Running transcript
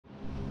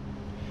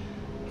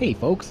Hey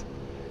folks,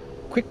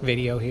 quick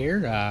video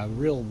here,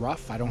 real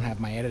rough. I don't have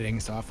my editing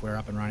software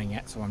up and running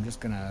yet, so I'm just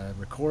gonna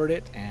record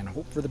it and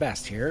hope for the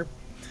best here.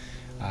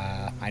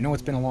 I know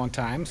it's been a long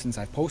time since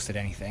I've posted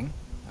anything.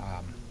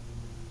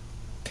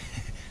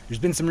 There's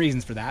been some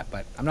reasons for that,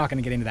 but I'm not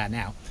gonna get into that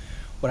now.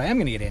 What I am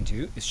gonna get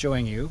into is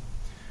showing you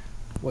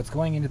what's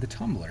going into the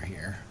tumbler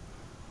here.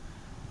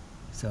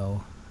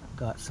 So I've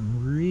got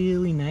some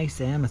really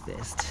nice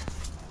amethyst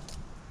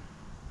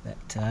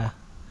that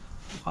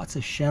lots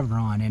of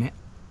chevron in it.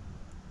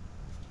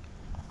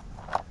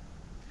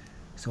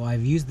 So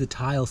I've used the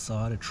tile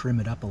saw to trim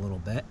it up a little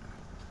bit.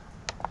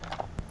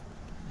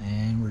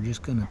 And we're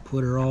just gonna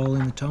put her all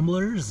in the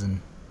tumblers and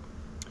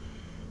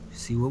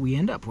see what we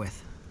end up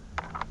with.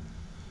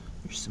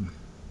 There's some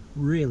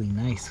really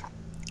nice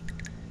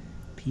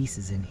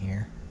pieces in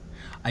here.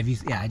 I've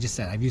used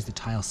the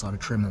tile saw to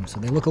trim them, so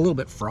they look a little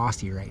bit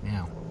frosty right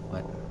now,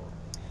 but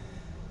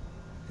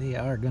they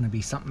are gonna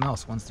be something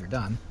else once they're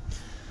done.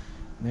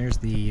 And there's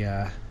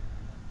the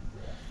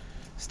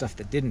stuff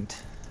that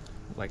didn't.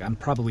 Like, I'm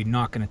probably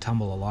not going to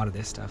tumble a lot of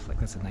this stuff. Like,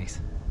 that's a nice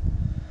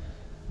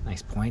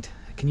point.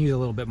 I can use a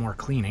little bit more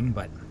cleaning,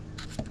 but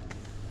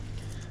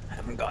I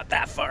haven't got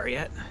that far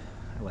yet.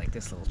 I like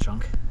this little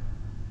chunk.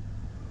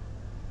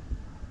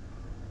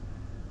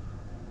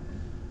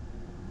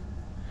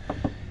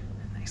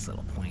 Nice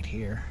little point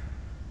here.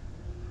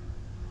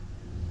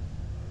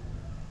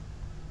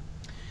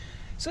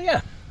 So yeah,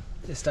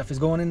 this stuff is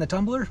going in the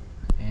tumbler,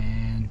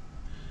 and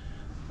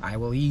I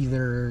will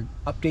either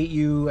update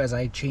you as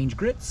I change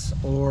grits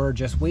or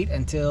just wait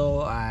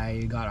until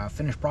I got a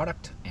finished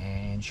product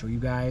and show you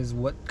guys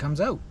what comes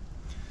out.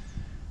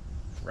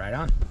 Right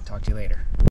on. Talk to you later.